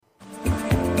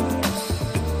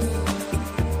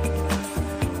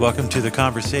Welcome to The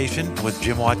Conversation with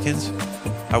Jim Watkins.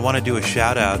 I want to do a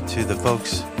shout out to the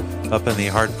folks up in the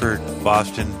Hartford,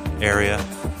 Boston area,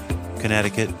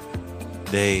 Connecticut.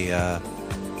 They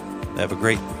have a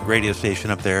great radio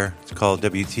station up there. It's called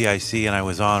WTIC, and I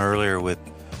was on earlier with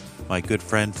my good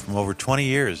friend from over 20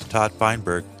 years, Todd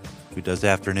Feinberg, who does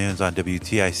afternoons on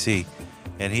WTIC.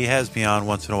 And he has me on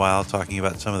once in a while talking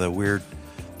about some of the weird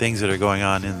things that are going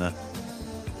on in the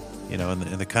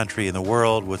in the country, in the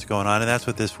world, what's going on. And that's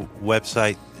what this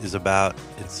website is about.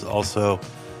 It's also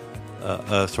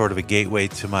a sort of a gateway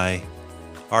to my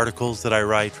articles that I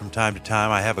write from time to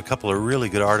time. I have a couple of really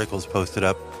good articles posted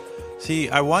up. See,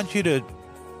 I want you to,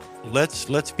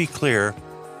 let's be clear.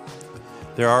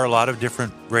 There are a lot of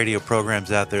different radio programs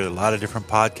out there, a lot of different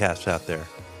podcasts out there.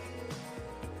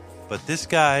 But this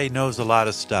guy knows a lot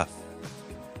of stuff.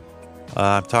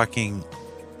 I'm talking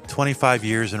 25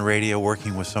 years in radio,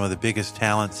 working with some of the biggest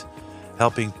talents,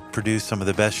 helping produce some of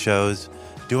the best shows,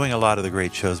 doing a lot of the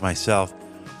great shows myself.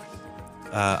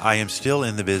 I am still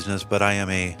in the business, but I am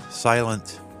a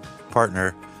silent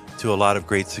partner to a lot of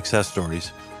great success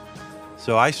stories.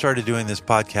 So I started doing this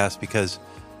podcast because,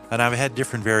 and I've had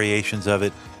different variations of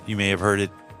it. You may have heard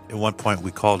it. At one point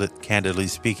we called it Candidly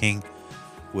Speaking,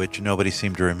 which nobody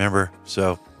seemed to remember.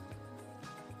 So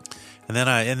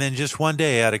And then just one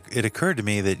day it occurred to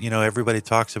me that, everybody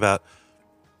talks about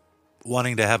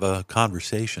wanting to have a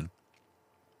conversation.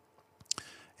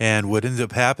 And what ends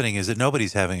up happening is that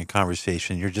nobody's having a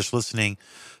conversation. You're just listening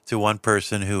to one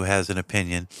person who has an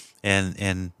opinion.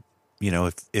 And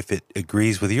if it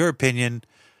agrees with your opinion,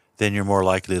 then you're more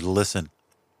likely to listen.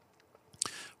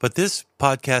 But this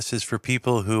podcast is for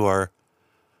people who are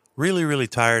really, really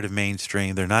tired of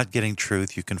mainstream. They're not getting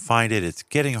truth. You can find it. It's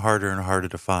getting harder and harder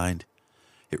to find.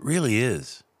 It really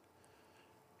is.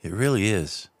 It really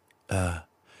is.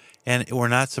 And we're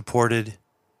not supported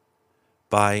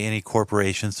by any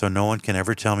corporation, so no one can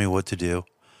ever tell me what to do.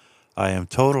 I am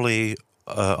totally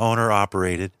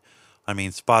owner-operated. I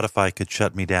mean, Spotify could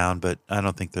shut me down, but I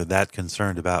don't think they're that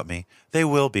concerned about me. They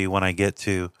will be when I get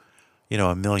to,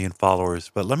 1 million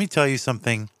followers. But let me tell you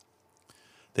something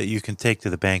that you can take to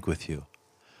the bank with you.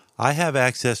 I have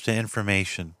access to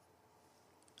information.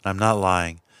 I'm not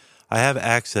lying. I have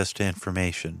access to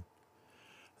information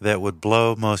that would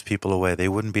blow most people away. They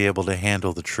wouldn't be able to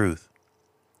handle the truth.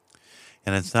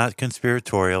 And it's not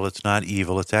conspiratorial. It's not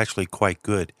evil. It's actually quite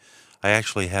good. I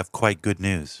actually have quite good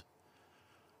news.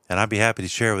 And I'd be happy to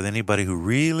share it with anybody who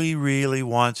really, really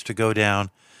wants to go down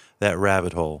that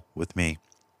rabbit hole with me.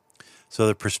 So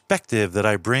the perspective that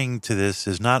I bring to this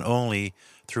is not only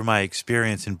through my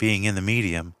experience in being in the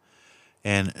medium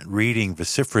and reading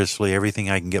vociferously everything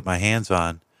I can get my hands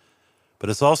on, but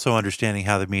it's also understanding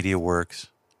how the media works.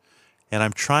 And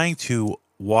I'm trying to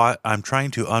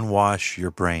unwash your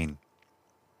brain.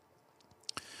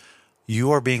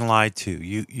 You are being lied to.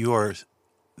 You are,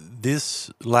 this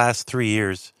last 3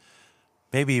 years,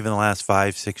 maybe even the last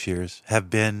 5-6 years, have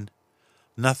been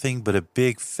nothing but a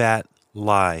big fat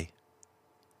lie.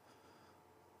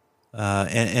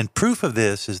 And proof of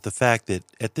this is the fact that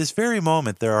at this very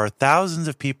moment, there are thousands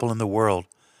of people in the world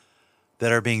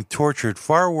that are being tortured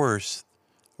far worse,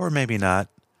 or maybe not,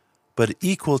 but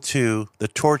equal to the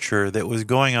torture that was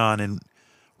going on in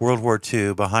World War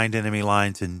II behind enemy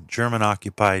lines in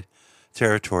German-occupied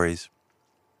territories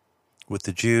with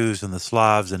the Jews and the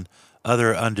Slavs and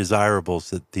other undesirables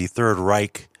that the Third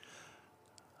Reich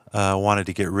wanted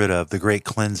to get rid of, the Great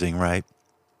Cleansing, right?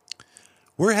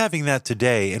 We're having that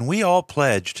today, and we all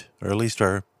pledged, or at least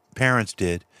our parents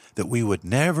did, that we would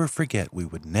never forget. We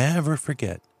would never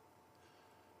forget.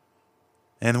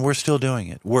 And we're still doing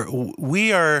it.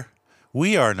 We are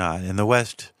not in the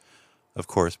West, of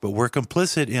course, but we're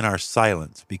complicit in our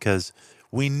silence because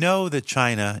we know that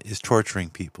China is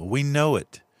torturing people. We know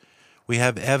it. We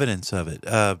have evidence of it.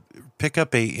 Pick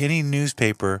up any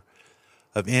newspaper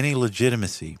of any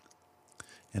legitimacy,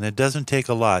 and it doesn't take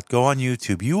a lot. Go on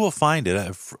YouTube. You will find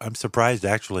it. I'm surprised,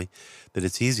 actually, that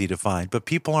it's easy to find. But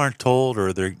people aren't told,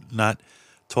 or they're not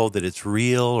told that it's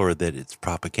real or that it's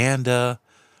propaganda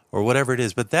or whatever it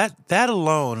is. But that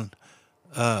alone,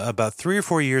 about 3 or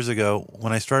 4 years ago,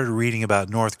 when I started reading about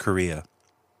North Korea,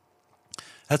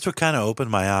 that's what kind of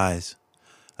opened my eyes.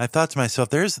 I thought to myself,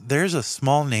 there's a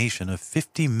small nation of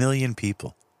 50 million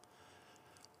people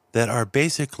that are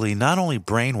basically not only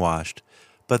brainwashed,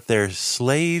 but they're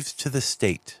slaves to the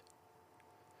state.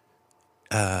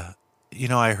 I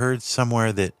heard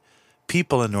somewhere that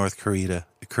people in North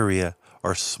Korea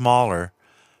are smaller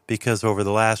because over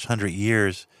the last 100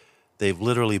 years, they've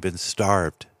literally been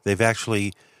starved. They've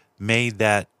actually made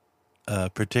that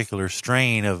particular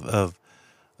strain of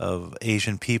of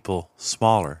Asian people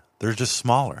smaller. They're just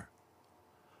smaller,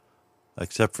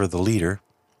 except for the leader,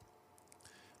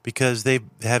 because they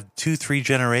have 2-3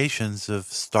 generations of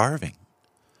starving,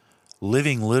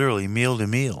 living literally meal to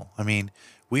meal. I mean,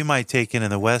 we might take in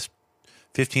the West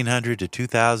 1,500 to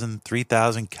 2,000,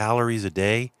 3,000 calories a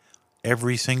day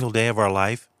every single day of our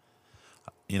life,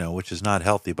 which is not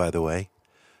healthy, by the way.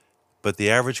 But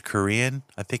the average Korean,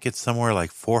 I think it's somewhere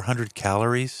like 400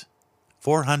 calories.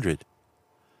 400.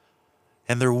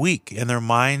 And they're weak, and their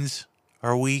minds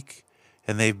are weak,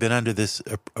 and they've been under this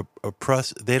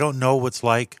oppress. They don't know what's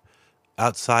like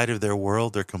outside of their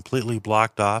world. They're completely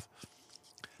blocked off.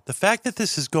 The fact that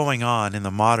this is going on in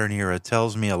the modern era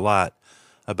tells me a lot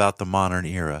about the modern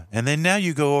era. And then now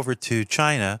you go over to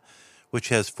China, which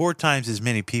has 4 times as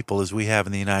many people as we have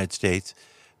in the United States.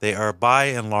 They are by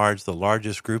and large the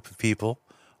largest group of people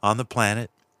on the planet,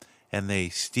 and they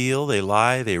steal, they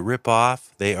lie, they rip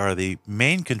off. They are the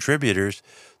main contributors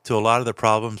to a lot of the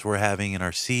problems we're having in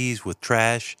our seas with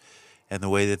trash, and the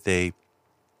way that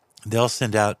they'll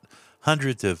send out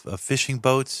hundreds of fishing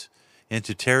boats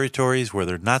into territories where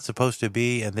they're not supposed to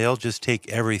be, and they'll just take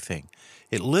everything.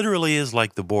 It literally is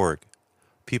like the Borg.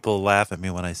 People laugh at me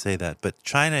when I say that, but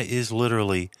China is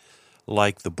literally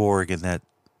like the Borg in that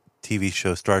TV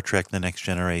show Star Trek The Next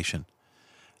Generation.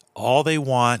 All they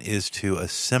want is to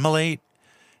assimilate,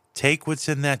 take what's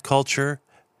in that culture.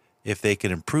 If they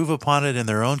can improve upon it in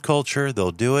their own culture,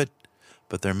 they'll do it.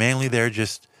 But they're mainly there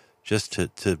just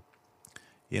to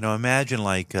imagine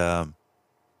like, at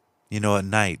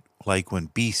night, like when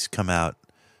beasts come out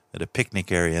at a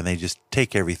picnic area and they just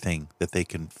take everything that they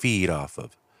can feed off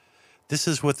of. This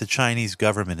is what the Chinese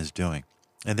government is doing.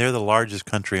 And they're the largest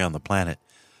country on the planet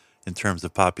in terms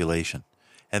of population.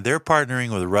 And they're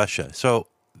partnering with Russia. So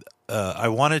I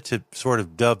wanted to sort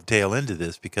of dovetail into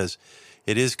this because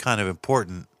it is kind of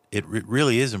important. It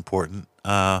really is important.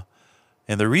 And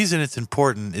the reason it's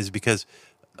important is because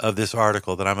of this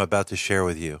article that I'm about to share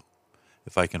with you,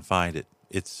 if I can find it.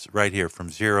 It's right here from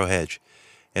Zero Hedge.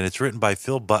 And it's written by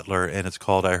Phil Butler, and it's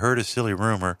called I Heard a Silly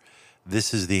Rumor,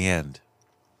 This is the End.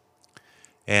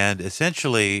 And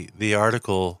essentially, the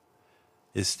article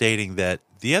is stating that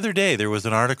the other day there was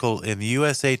an article in the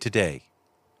USA Today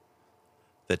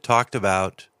that talked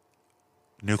about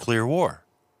nuclear war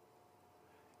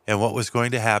and what was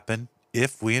going to happen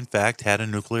if we, in fact, had a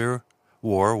nuclear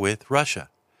war with Russia.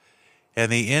 And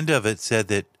the end of it said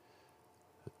that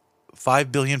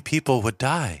 5 billion people would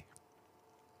die.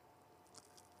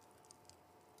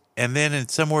 And then in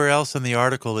somewhere else in the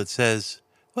article it says,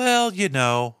 well,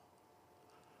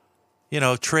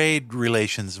 trade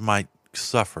relations might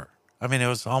suffer. I mean, it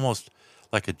was almost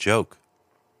like a joke.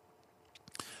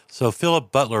 So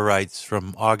Philip Butler writes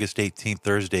from August 18th,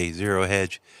 Thursday, Zero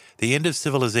Hedge, the end of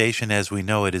civilization as we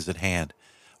know it is at hand.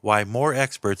 Why more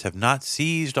experts have not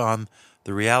seized on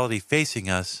the reality facing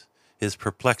us is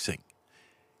perplexing.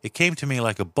 It came to me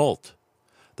like a bolt.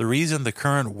 The reason the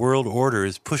current world order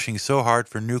is pushing so hard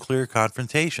for nuclear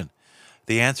confrontation.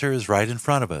 The answer is right in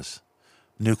front of us.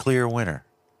 Nuclear winter.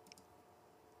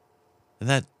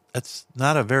 And that's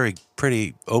not a very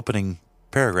pretty opening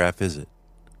paragraph, is it?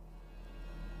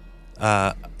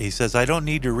 He says, I don't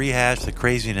need to rehash the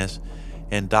craziness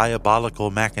and diabolical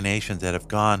machinations that have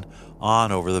gone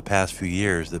on over the past few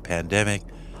years. The pandemic,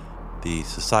 the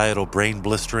societal brain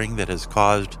blistering that has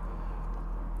caused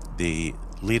the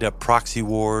lead-up proxy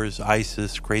wars,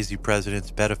 ISIS, crazy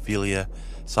presidents, pedophilia,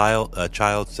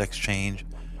 child sex change,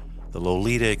 the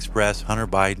Lolita Express, Hunter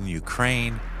Biden,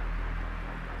 Ukraine.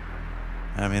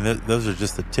 I mean, those are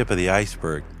just the tip of the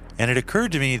iceberg. And it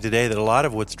occurred to me today that a lot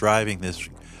of what's driving this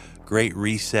great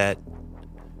reset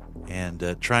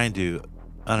and trying to,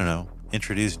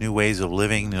 introduce new ways of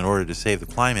living in order to save the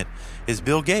climate is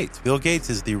Bill Gates. Bill Gates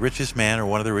is the richest man, or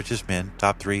one of the richest men,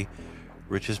 top 3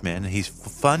 richest men. He's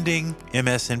funding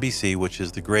MSNBC, which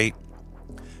is the great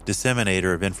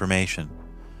disseminator of information.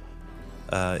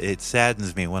 It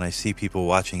saddens me when I see people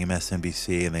watching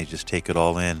MSNBC and they just take it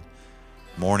all in.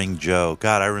 Morning Joe.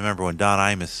 God, I remember when Don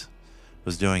Imus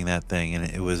was doing that thing, and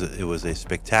it was a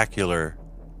spectacular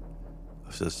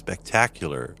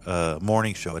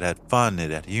morning show. It had fun,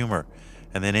 it had humor,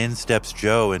 and then in steps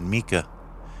Joe and Mika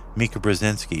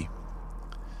Brzezinski.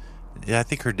 Yeah, I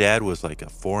think her dad was like a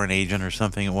foreign agent or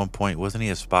something at one point. Wasn't he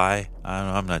a spy? I don't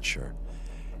know. I'm not sure.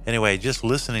 Anyway, just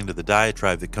listening to the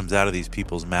diatribe that comes out of these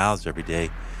people's mouths every day,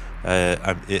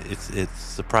 it's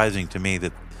surprising to me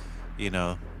that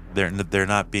they're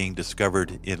not being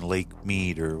discovered in Lake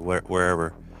Mead or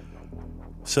wherever.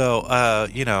 So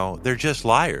they're just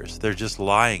liars. They're just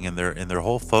lying, and their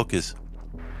whole focus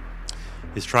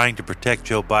is trying to protect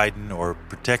Joe Biden or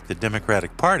protect the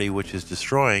Democratic Party, which is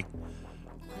destroying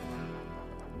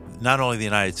not only the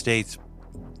United States,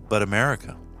 but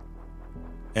America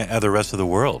and the rest of the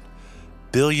world.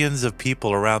 Billions of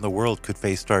people around the world could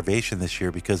face starvation this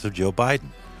year because of Joe Biden.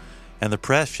 And the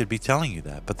press should be telling you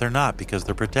that, but they're not, because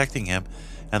they're protecting him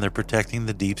and they're protecting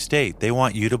the deep state. They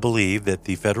want you to believe that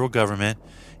the federal government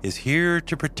is here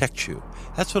to protect you.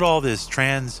 That's what all this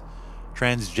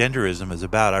transgenderism is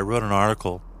about. I wrote an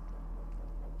article.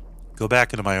 Go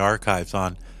back into my archives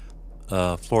on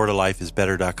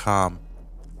FloridaLifeIsBetter.com.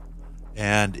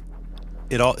 And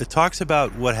it talks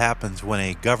about what happens when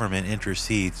a government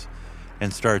intercedes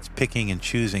and starts picking and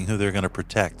choosing who they're going to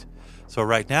protect. So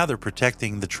right now they're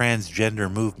protecting the transgender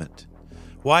movement.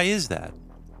 Why is that?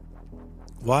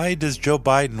 Why does Joe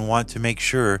Biden want to make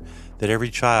sure that every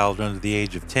child under the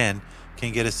age of 10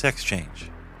 can get a sex change?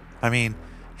 I mean,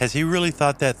 has he really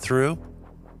thought that through?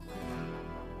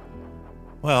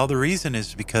 Well, the reason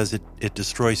is because it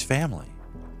destroys family.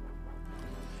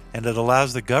 And it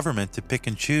allows the government to pick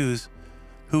and choose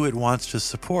who it wants to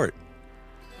support.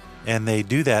 And they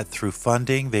do that through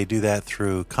funding. They do that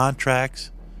through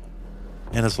contracts.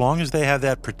 And as long as they have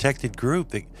that protected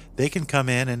group, they can come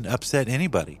in and upset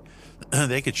anybody.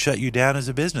 They could shut you down as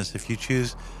a business if you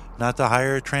choose not to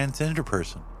hire a transgender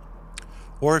person.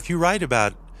 Or if you write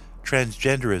about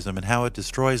transgenderism and how it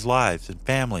destroys lives and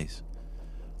families,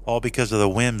 all because of the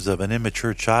whims of an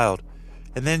immature child,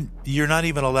 and then you're not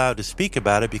even allowed to speak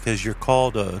about it because you're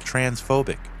called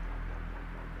transphobic.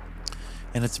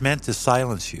 And it's meant to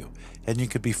silence you, and you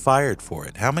could be fired for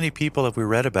it. How many people have we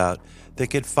read about that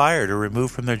get fired or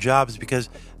removed from their jobs because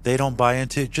they don't buy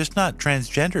into just not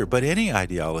transgender, but any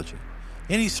ideology,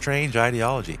 any strange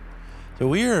ideology? So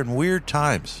we are in weird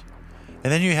times.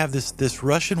 And then you have this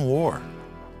Russian war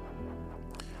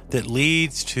that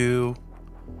leads to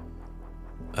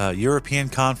European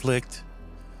conflict.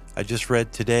 I just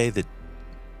read today that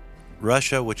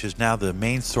Russia, which is now the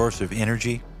main source of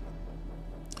energy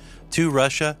to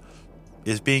Russia,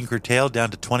 is being curtailed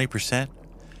down to 20%.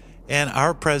 And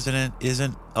our president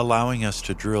isn't allowing us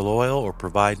to drill oil or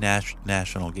provide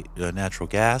natural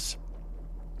gas.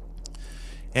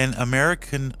 And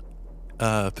American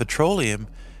petroleum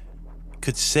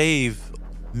could save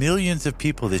millions of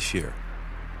people this year.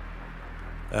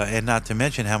 And not to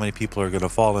mention how many people are going to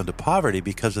fall into poverty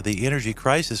because of the energy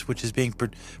crisis, which is being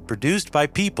produced by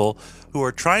people who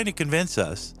are trying to convince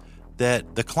us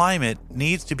that the climate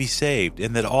needs to be saved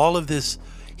and that all of this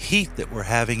heat that we're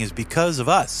having is because of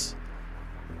us,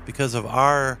 because of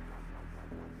our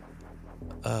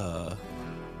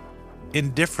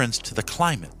indifference to the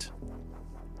climate,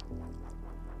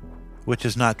 which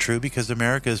is not true, because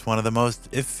America is one of the most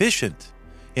efficient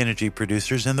energy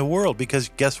producers in the world, because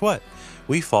guess what?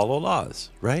 We follow laws,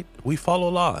 right? We follow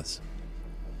laws.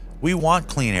 We want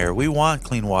clean air. We want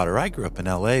clean water. I grew up in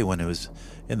LA when it was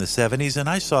in the 70s, and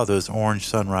I saw those orange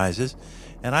sunrises,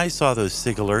 and I saw those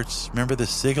SIG alerts. Remember the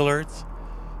SIG alerts?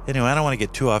 Anyway, I don't want to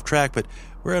get too off track, but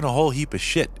we're in a whole heap of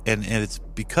shit, and it's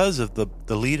because of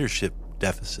the leadership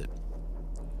deficit.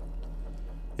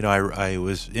 You know, I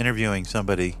was interviewing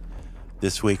somebody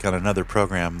this week on another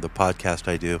program, the podcast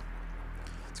I do.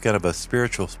 It's kind of a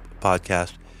spiritual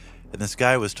podcast. And this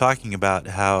guy was talking about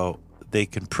how they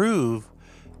can prove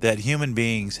that human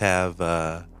beings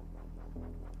have,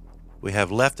 we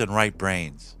have left and right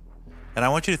brains. And I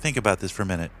want you to think about this for a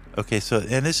minute. Okay, so,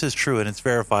 and this is true and it's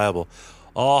verifiable.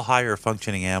 All higher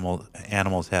functioning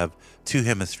animals have two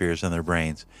hemispheres in their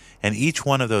brains. And each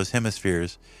one of those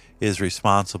hemispheres is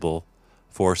responsible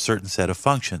for a certain set of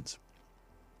functions.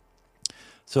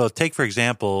 So take, for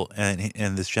example,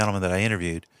 and this gentleman that I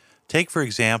interviewed, take, for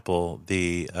example,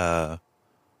 the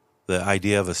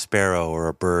idea of a sparrow or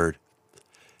a bird.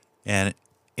 And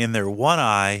in their one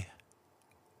eye,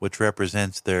 which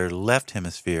represents their left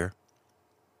hemisphere,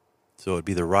 so it would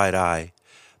be the right eye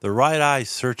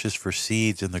searches for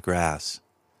seeds in the grass.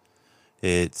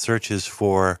 It searches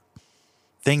for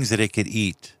things that it could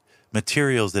eat,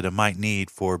 materials that it might need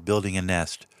for building a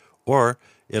nest, or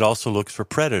it also looks for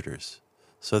predators.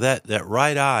 So that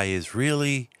right eye is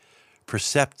really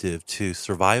perceptive to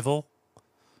survival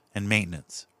and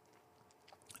maintenance,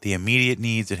 the immediate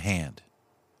needs at hand.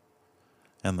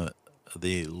 And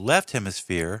the left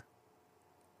hemisphere,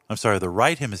 the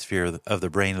right hemisphere of the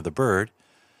brain of the bird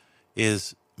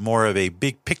is more of a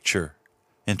big picture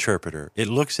interpreter. It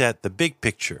looks at the big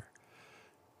picture.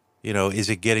 You know, is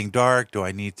it getting dark? Do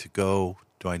I need to go?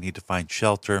 Do I need to find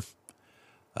shelter?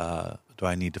 Do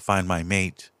I need to find my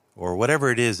mate? Or whatever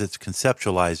it is that's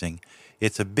conceptualizing,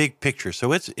 it's a big picture.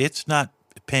 So it's not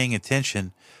paying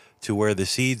attention to where the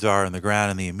seeds are in the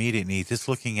ground and the immediate needs. It's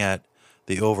looking at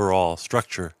the overall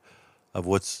structure of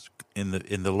what's in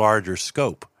the larger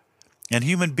scope. And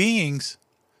human beings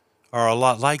are a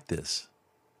lot like this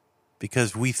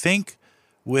because we think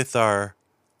with our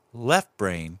left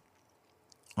brain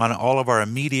on all of our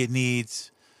immediate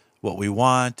needs, what we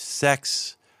want,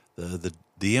 sex,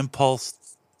 the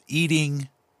impulse, eating,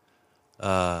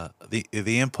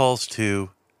 the impulse to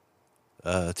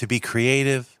be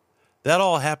creative. That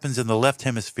all happens in the left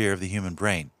hemisphere of the human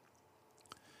brain.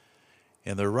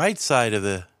 And the right side of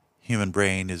the human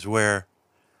brain is where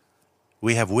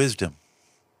we have wisdom.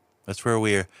 That's where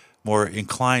we are more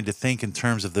inclined to think in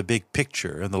terms of the big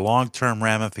picture and the long-term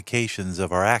ramifications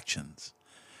of our actions.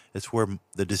 It's where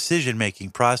the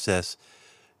decision-making process,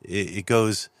 it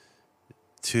goes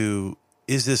to,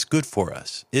 is this good for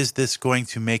us? Is this going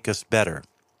to make us better?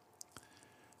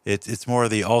 It's more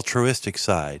the altruistic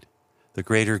side, the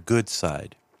greater good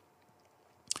side.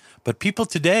 But people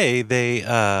today,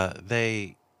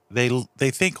 they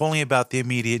think only about the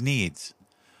immediate needs.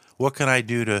 What can I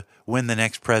do to win the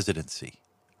next presidency?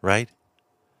 Right?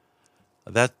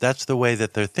 That's the way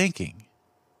that they're thinking.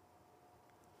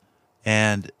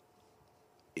 And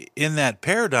in that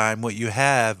paradigm, what you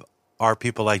have are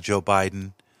people like Joe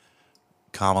Biden,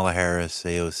 Kamala Harris,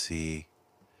 AOC,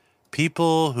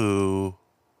 people who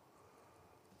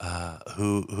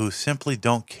simply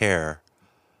don't care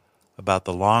about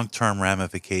the long-term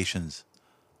ramifications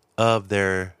of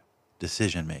their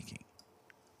decision making.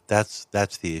 That's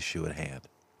the issue at hand.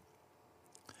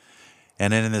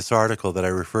 And then in this article that I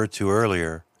referred to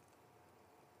earlier,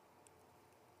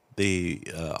 the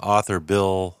author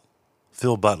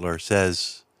Phil Butler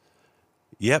says,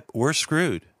 yep, we're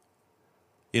screwed.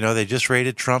 You know, they just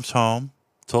raided Trump's home.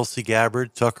 Tulsi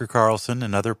Gabbard, Tucker Carlson,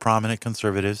 and other prominent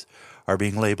conservatives are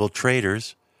being labeled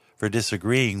traitors for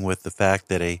disagreeing with the fact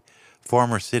that a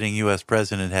former sitting U.S.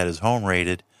 president had his home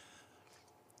raided.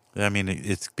 I mean,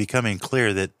 it's becoming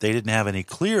clear that they didn't have any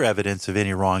clear evidence of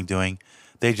any wrongdoing.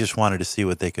 They just wanted to see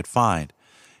what they could find.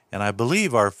 And I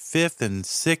believe our 5th and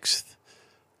 6th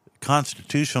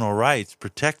constitutional rights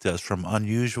protect us from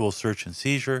unusual search and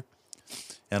seizure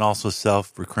and also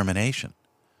self-recrimination.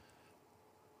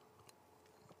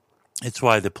 It's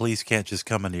why the police can't just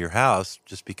come into your house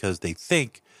just because they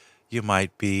think you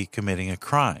might be committing a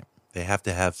crime. They have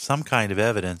to have some kind of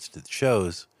evidence that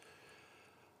shows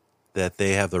that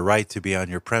they have the right to be on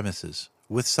your premises,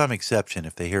 with some exception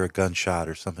if they hear a gunshot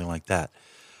or something like that.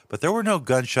 But there were no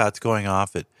gunshots going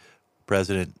off at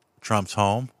President Trump's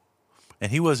home,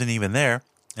 and he wasn't even there,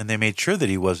 and they made sure that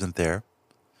he wasn't there.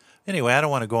 Anyway, I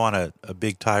don't want to go on a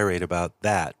big tirade about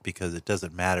that because it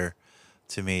doesn't matter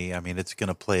to me. I mean, it's going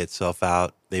to play itself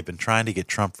out. They've been trying to get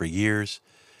Trump for years,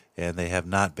 and they have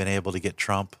not been able to get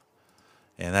Trump,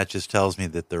 and that just tells me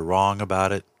that they're wrong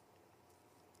about it.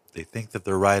 They think that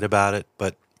they're right about it.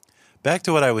 But back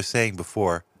to what I was saying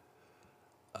before,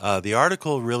 the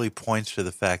article really points to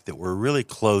the fact that we're really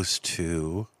close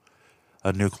to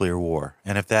a nuclear war.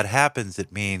 And if that happens,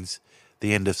 it means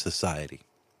the end of society.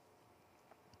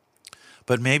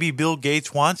 But maybe Bill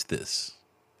Gates wants this,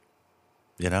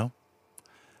 you know?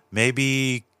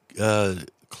 Maybe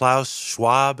Klaus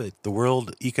Schwab at the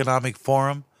World Economic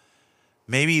Forum,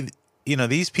 maybe, you know,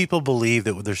 these people believe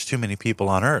that there's too many people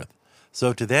on Earth.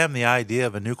 So to them, the idea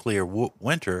of a nuclear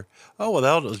winter, oh, well,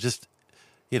 that'll just,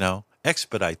 you know,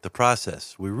 expedite the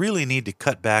process. We really need to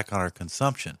cut back on our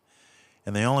consumption.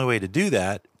 And the only way to do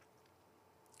that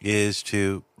is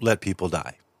to let people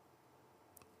die.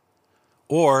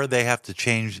 Or they have to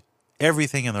change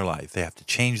everything in their life. They have to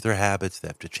change their habits. They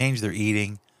have to change their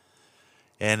eating.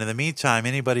 And in the meantime,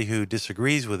 anybody who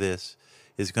disagrees with this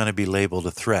is going to be labeled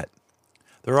a threat.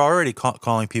 They're already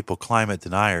calling people climate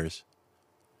deniers.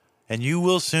 And you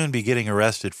will soon be getting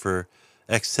arrested for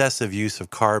excessive use of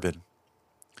carbon.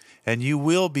 And you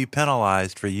will be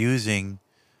penalized for using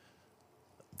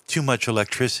too much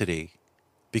electricity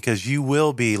because you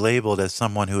will be labeled as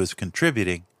someone who is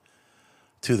contributing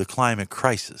to the climate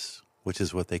crisis, which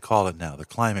is what they call it now, the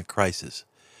climate crisis.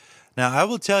 Now, I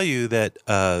will tell you that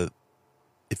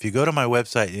if you go to my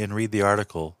website and read the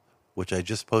article, which I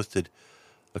just posted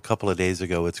a couple of days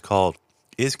ago, it's called,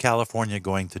 Is California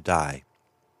Going to Die?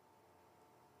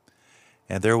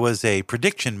 And there was a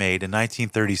prediction made in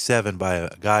 1937 by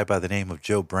a guy by the name of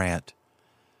Joe Brandt.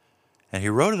 And he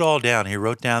wrote it all down. He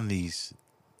wrote down these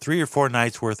 3 or 4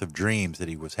 nights worth of dreams that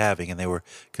he was having, and they were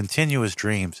continuous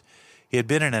dreams. He had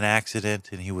been in an accident,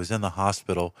 and he was in the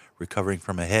hospital recovering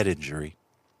from a head injury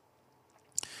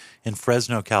in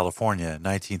Fresno, California, in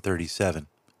 1937.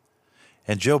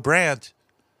 And Joe Brandt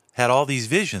had all these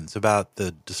visions about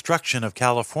the destruction of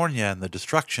California and the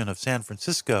destruction of San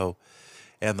Francisco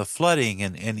and the flooding,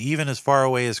 and even as far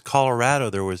away as Colorado,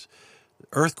 there was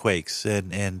earthquakes,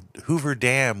 and Hoover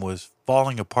Dam was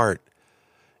falling apart,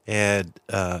 and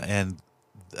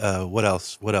what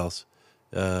else? What else?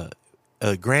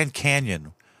 Grand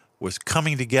Canyon was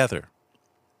coming together,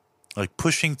 like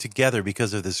pushing together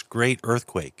because of this great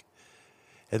earthquake.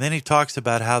 And then he talks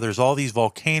about how there's all these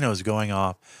volcanoes going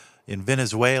off in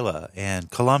Venezuela and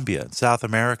Colombia and South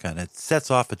America, and it sets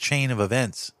off a chain of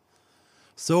events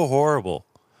so horrible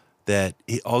that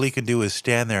all he can do is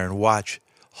stand there and watch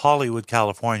Hollywood,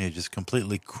 California just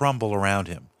completely crumble around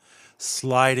him,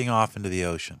 sliding off into the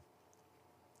ocean.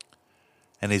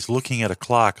 And he's looking at a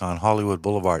clock on Hollywood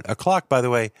Boulevard. A clock, by the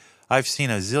way, I've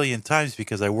seen a zillion times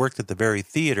because I worked at the very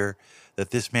theater that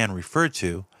this man referred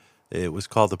to. It was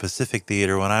called the Pacific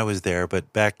Theater when I was there,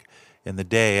 but back in the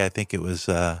day, I think it was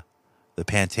the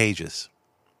Pantages.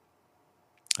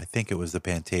 I think it was the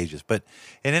Pantages. But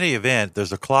in any event,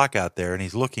 there's a clock out there, and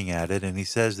he's looking at it, and he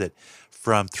says that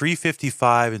from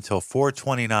 3:55 until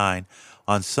 4:29,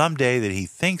 on some day that he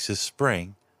thinks is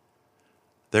spring,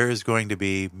 there is going to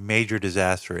be major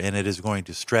disaster, and it is going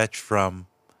to stretch from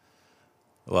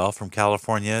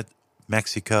California,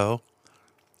 Mexico,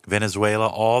 Venezuela,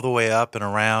 all the way up and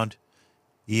around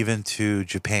even to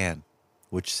Japan,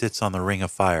 which sits on the Ring of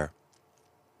Fire.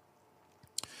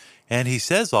 And he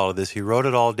says all of this. He wrote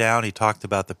it all down. He talked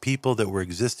about the people that were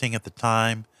existing at the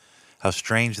time, how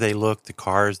strange they looked. The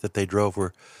cars that they drove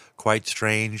were quite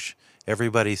strange.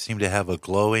 Everybody seemed to have a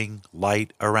glowing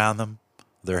light around them,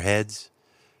 their heads,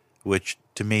 which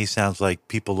to me sounds like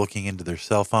people looking into their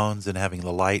cell phones and having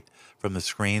the light from the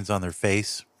screens on their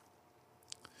face.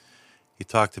 He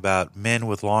talked about men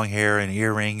with long hair and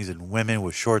earrings and women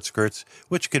with short skirts,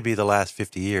 which could be the last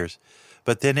 50 years.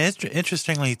 But then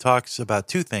interestingly, he talks about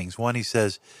two things. One, he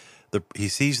says he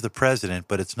sees the president,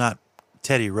 but it's not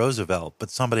Teddy Roosevelt,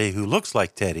 but somebody who looks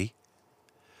like Teddy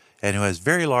and who has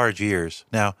very large ears.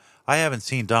 Now, I haven't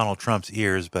seen Donald Trump's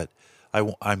ears, but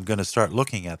I'm going to start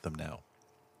looking at them now.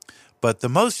 But the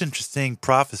most interesting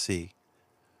prophecy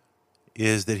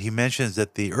is that he mentions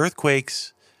that the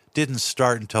earthquakes didn't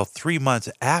start until 3 months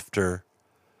after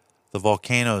the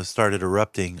volcanoes started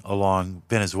erupting along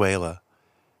Venezuela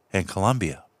and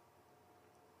Colombia.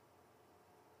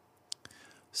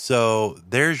 So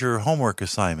there's your homework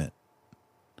assignment.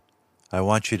 I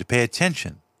want you to pay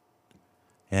attention.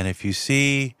 And if you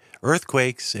see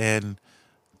earthquakes and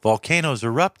volcanoes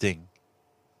erupting,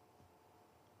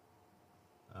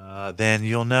 then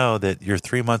you'll know that you're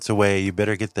 3 months away. You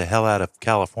better get the hell out of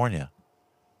California.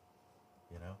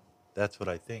 That's what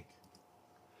I think.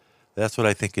 That's what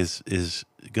I think is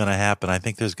going to happen. I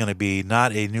think there's going to be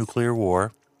not a nuclear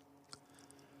war.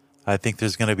 I think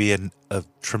there's going to be a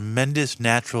tremendous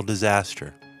natural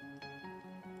disaster.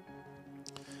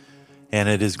 And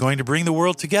it is going to bring the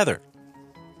world together.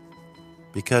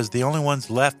 Because the only ones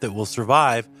left that will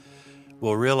survive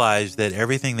will realize that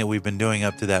everything that we've been doing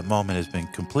up to that moment has been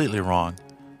completely wrong.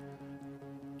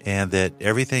 And that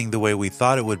everything the way we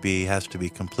thought it would be has to be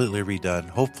completely redone,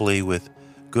 hopefully with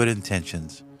good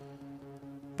intentions.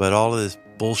 But all of this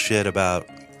bullshit about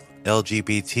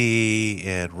LGBT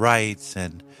and rights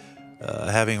and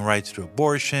having rights to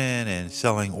abortion and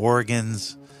selling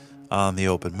organs on the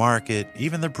open market.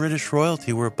 Even the British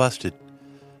royalty were busted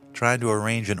trying to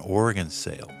arrange an organ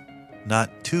sale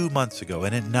not 2 months ago,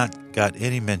 and it not got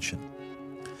any mention.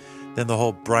 Then the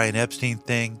whole Brian Epstein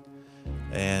thing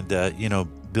and,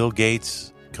 Bill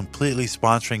Gates completely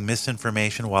sponsoring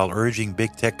misinformation while urging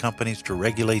big tech companies to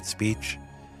regulate speech.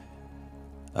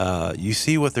 You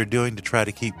see what they're doing to try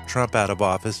to keep Trump out of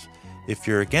office. If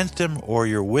you're against him or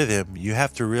you're with him, you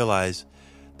have to realize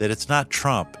that it's not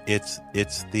Trump. It's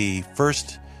the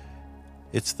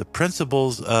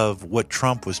principles of what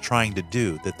Trump was trying to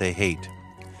do that they hate.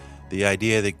 The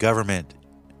idea that government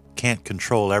can't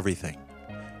control everything.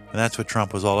 And that's what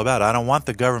Trump was all about. I don't want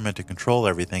the government to control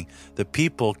everything. The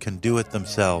people can do it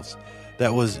themselves.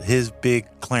 That was his big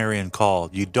clarion call.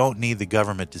 You don't need the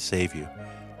government to save you.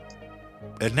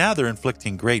 And now they're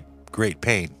inflicting great, great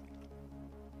pain.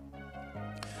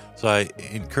 So I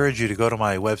encourage you to go to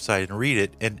my website and read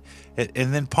it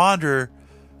and then ponder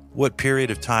what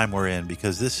period of time we're in,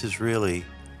 because this is really,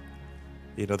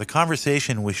 the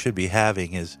conversation we should be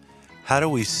having is how do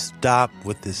we stop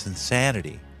with this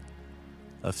insanity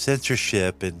of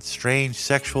censorship and strange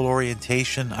sexual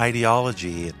orientation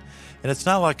ideology. And it's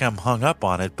not like I'm hung up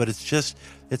on it, but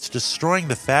it's destroying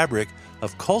the fabric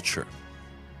of culture.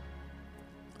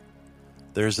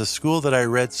 There's a school that I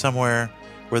read somewhere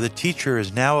where the teacher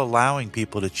is now allowing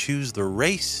people to choose the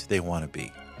race they want to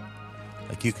be.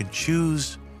 like you can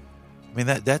choose. I mean,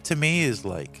 that to me is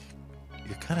like,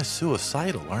 you're kind of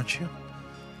suicidal, aren't you?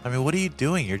 I mean, what are you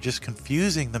doing? You're just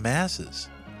confusing the masses.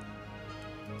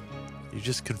 You're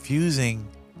just confusing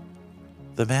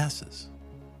the masses.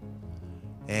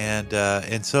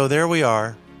 And so there we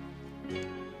are.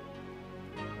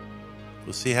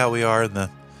 We'll see how we are in the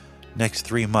next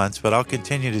 3 months, but I'll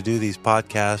continue to do these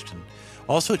podcasts and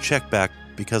also check back,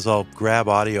 because I'll grab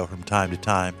audio from time to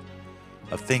time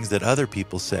of things that other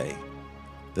people say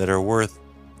that are worth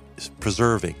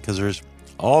preserving, because there's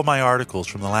all my articles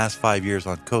from the last 5 years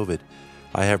on COVID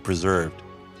I have preserved,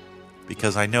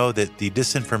 because I know that the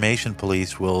disinformation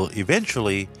police will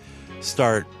eventually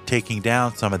start taking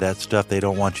down some of that stuff they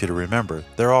don't want you to remember.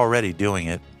 They're already doing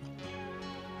it.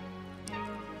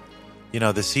 You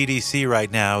know, the CDC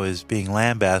right now is being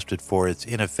lambasted for its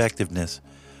ineffectiveness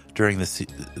during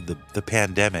the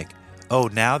pandemic. Oh,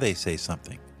 now they say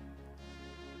something.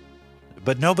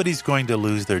 But nobody's going to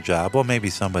lose their job. Well, maybe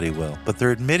somebody will. But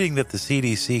they're admitting that the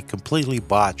CDC completely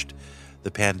botched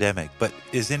the pandemic. But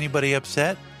is anybody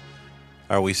upset?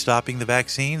 Are we stopping the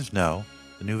vaccines? No.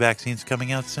 The new vaccine's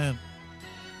coming out soon.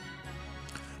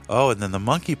 Oh, and then the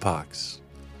monkeypox.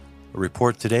 A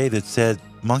report today that said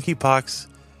monkeypox,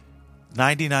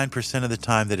 99% of the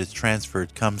time that it's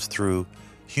transferred comes through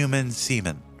human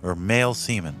semen or male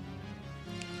semen.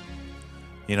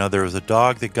 You know, there was a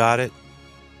dog that got it.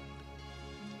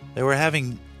 They were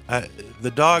having,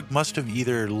 the dog must have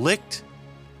either licked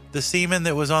the semen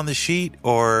that was on the sheet,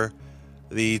 or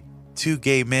the two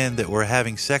gay men that were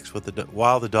having sex with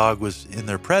while the dog was in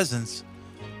their presence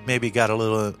maybe got a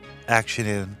little action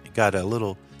in, got a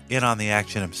little in on the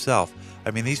action himself.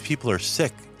 I mean, these people are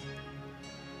sick.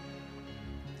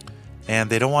 And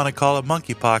they don't want to call it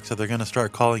monkeypox, so they're going to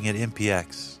start calling it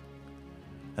MPX.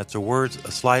 That's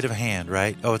a sleight of hand,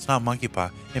 right? Oh, it's not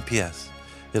monkeypox, MPS.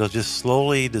 It'll just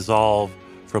slowly dissolve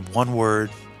from one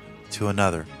word to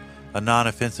another. A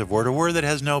non-offensive word, a word that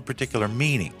has no particular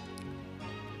meaning.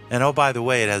 And oh, by the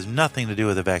way, it has nothing to do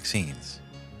with the vaccines.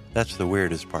 That's the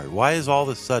weirdest part. Why are all of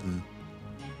a sudden,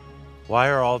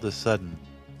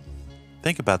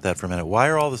 think about that for a minute. Why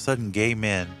are all of a sudden gay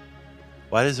men,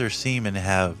 why does their semen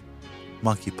have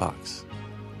monkeypox?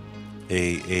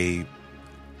 A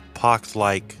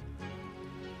pox-like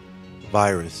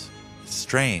virus. It's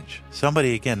strange.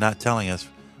 Somebody, again, not telling us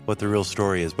what the real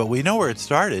story is. But we know where it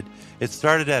started. It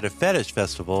started at a fetish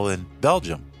festival in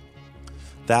Belgium.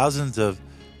 Thousands of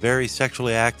very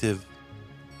sexually active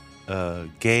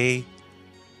gay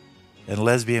and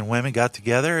lesbian women got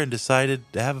together and decided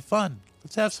to have fun.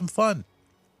 Let's have some fun.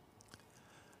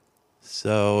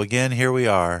 So again, here we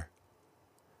are.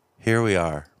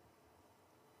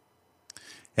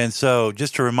 And so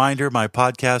just a reminder, my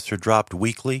podcasts are dropped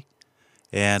weekly,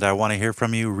 and I want to hear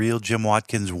from you.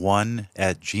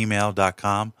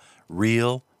 RealJimWatkins1@gmail.com.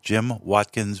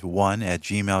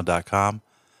 RealJimWatkins1@gmail.com.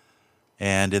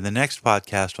 And in the next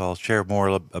podcast, I'll share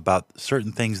more about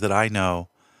certain things that I know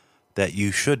that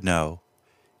you should know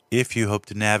if you hope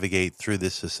to navigate through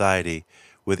this society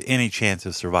with any chance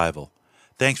of survival.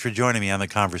 Thanks for joining me on the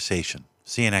conversation.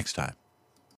 See you next time.